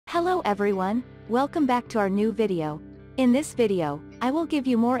Hello everyone, welcome back to our new video. In this video, I will give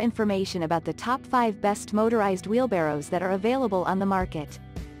you more information about the top 5 best motorized wheelbarrows that are available on the market.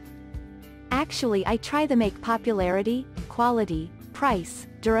 Actually, I try to make popularity, quality, price,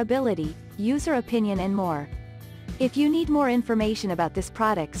 durability, user opinion and more. If you need more information about these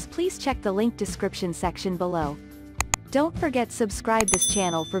products, please check the link description section below. Don't forget subscribe this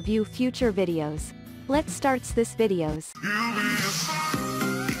channel for view future videos. Let's start this videos.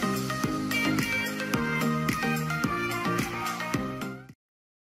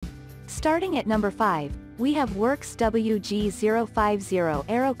 Starting at number 5, we have Works WG050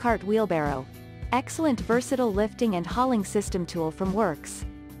 Aero Cart Wheelbarrow. Excellent versatile lifting and hauling system tool from Works.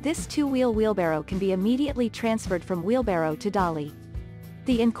 This two-wheel wheelbarrow can be immediately transferred from wheelbarrow to dolly.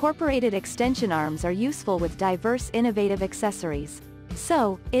 The incorporated extension arms are useful with diverse innovative accessories.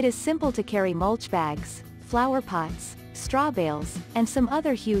 So, it is simple to carry mulch bags, flower pots, straw bales, and some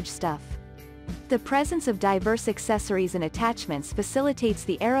other huge stuff. The presence of diverse accessories and attachments facilitates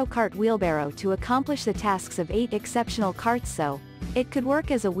the Aero Cart wheelbarrow to accomplish the tasks of 8 exceptional carts, so it could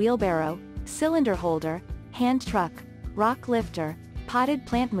work as a wheelbarrow, cylinder holder, hand truck, rock lifter, potted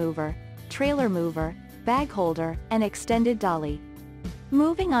plant mover, trailer mover, bag holder, and extended dolly.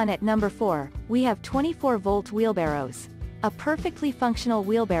 Moving on at number 4, we have 24-volt wheelbarrows. A perfectly functional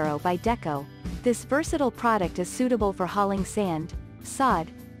wheelbarrow by Deco. This versatile product is suitable for hauling sand,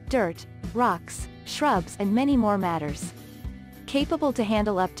 sod, dirt, rocks, shrubs and many more matters. Capable to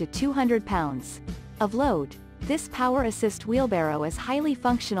handle up to 200 pounds of load, this power assist wheelbarrow is highly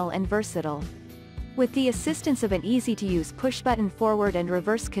functional and versatile. With the assistance of an easy-to-use push-button forward and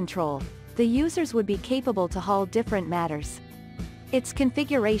reverse control, the users would be capable to haul different matters. Its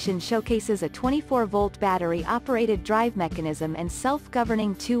configuration showcases a 24-volt battery-operated drive mechanism and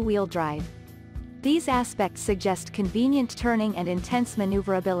self-governing two-wheel drive. These aspects suggest convenient turning and intense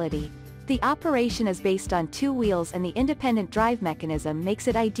maneuverability. The operation is based on 2 wheels and the independent drive mechanism makes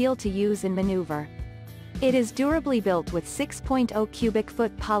it ideal to use and maneuver. It is durably built with 6.0 cubic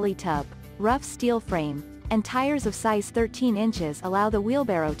foot poly tub, rough steel frame, and tires of size 13 inches allow the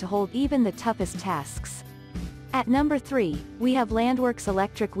wheelbarrow to hold even the toughest tasks. At number 3, we have Landworks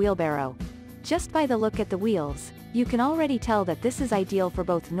electric wheelbarrow. Just by the look at the wheels, you can already tell that this is ideal for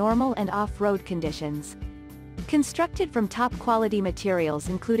both normal and off-road conditions. Constructed from top-quality materials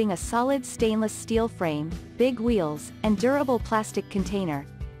including a solid stainless steel frame, big wheels, and durable plastic container,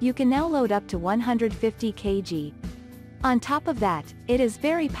 you can now load up to 150 kg. On top of that, it is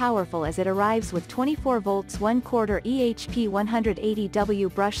very powerful as it arrives with 24 volts 1/4 EHP 180W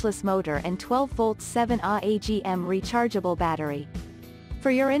brushless motor and 12 volts 7Ah AGM rechargeable battery.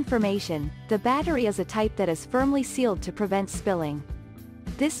 For your information, the battery is a type that is firmly sealed to prevent spilling.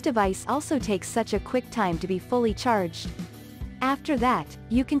 This device also takes such a quick time to be fully charged. After that,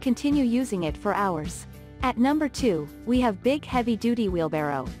 you can continue using it for hours. At number 2, we have Big Heavy Duty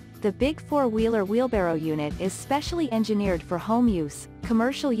Wheelbarrow. The Big 4-wheeler wheelbarrow unit is specially engineered for home use,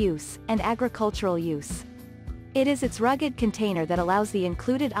 commercial use, and agricultural use. It is its rugged container that allows the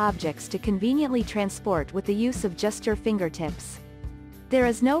included objects to conveniently transport with the use of just your fingertips. There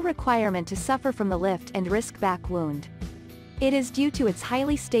is no requirement to suffer from the lift and risk back wound. It is due to its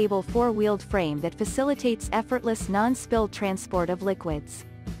highly stable 4-wheeled frame that facilitates effortless non-spill transport of liquids.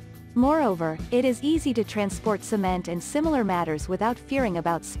 Moreover, it is easy to transport cement and similar matters without fearing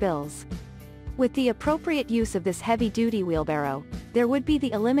about spills. With the appropriate use of this heavy-duty wheelbarrow, there would be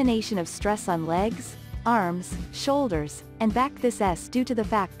the elimination of stress on legs, arms, shoulders, and back. This is due to the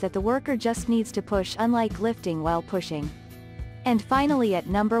fact that the worker just needs to push, unlike lifting while pushing. And finally at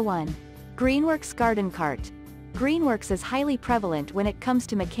number 1. Greenworks Garden Cart. Greenworks is highly prevalent when it comes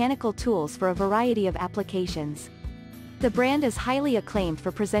to mechanical tools for a variety of applications. The brand is highly acclaimed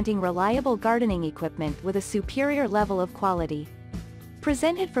for presenting reliable gardening equipment with a superior level of quality.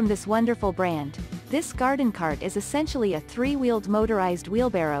 Presented from this wonderful brand, this garden cart is essentially a 3-wheeled motorized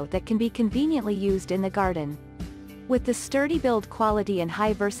wheelbarrow that can be conveniently used in the garden. With the sturdy build quality and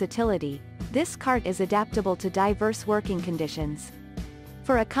high versatility, this cart is adaptable to diverse working conditions.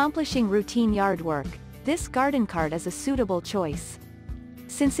 For accomplishing routine yard work, this garden cart is a suitable choice.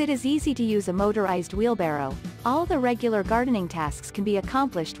 Since it is easy to use a motorized wheelbarrow, all the regular gardening tasks can be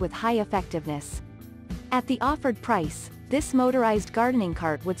accomplished with high effectiveness. At the offered price, this motorized gardening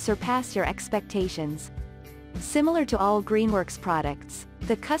cart would surpass your expectations. Similar to all Greenworks products,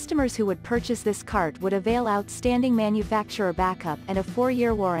 the customers who would purchase this cart would avail outstanding manufacturer backup and a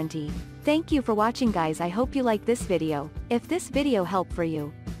 4-year warranty. Thank you for watching guys. I hope you like this video. If this video helped for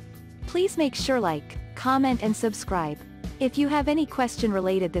you, please make sure like, comment and subscribe. If you have any question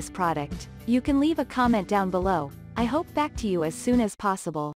related this product, you can leave a comment down below. I hope back to you as soon as possible.